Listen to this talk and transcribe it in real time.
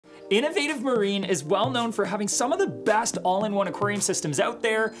Innovative Marine is well known for having some of the best all-in-one aquarium systems out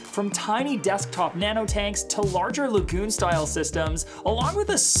there, from tiny desktop nano tanks to larger lagoon-style systems, along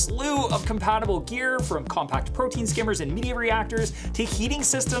with a slew of compatible gear from compact protein skimmers and media reactors to heating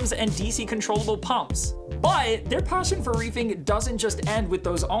systems and DC controllable pumps. But their passion for reefing doesn't just end with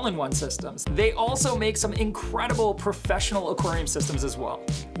those all-in-one systems. They also make some incredible professional aquarium systems as well.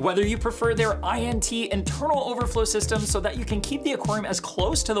 Whether you prefer their INT internal overflow system so that you can keep the aquarium as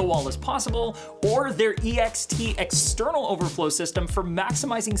close to the wall as possible, or their EXT external overflow system for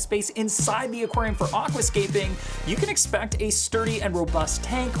maximizing space inside the aquarium for aquascaping, you can expect a sturdy and robust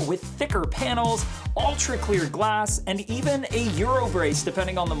tank with thicker panels, ultra clear glass, and even a Euro brace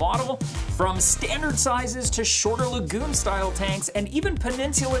depending on the model. From standard sizes to shorter lagoon style tanks and even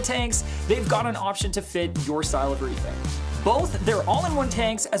peninsula tanks, they've got an option to fit your style of reefing. Both their all-in-one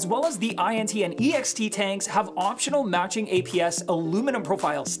tanks as well as the INT and EXT tanks have optional matching APS aluminum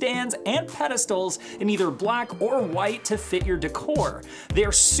profile stands and pedestals in either black or white to fit your decor. They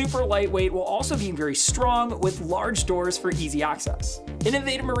are super lightweight while also being very strong with large doors for easy access.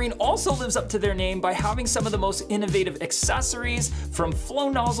 Innovative Marine also lives up to their name by having some of the most innovative accessories, from flow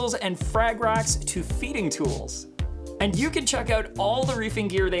nozzles and frag racks to feeding tools. And you can check out all the reefing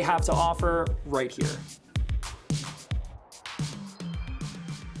gear they have to offer right here.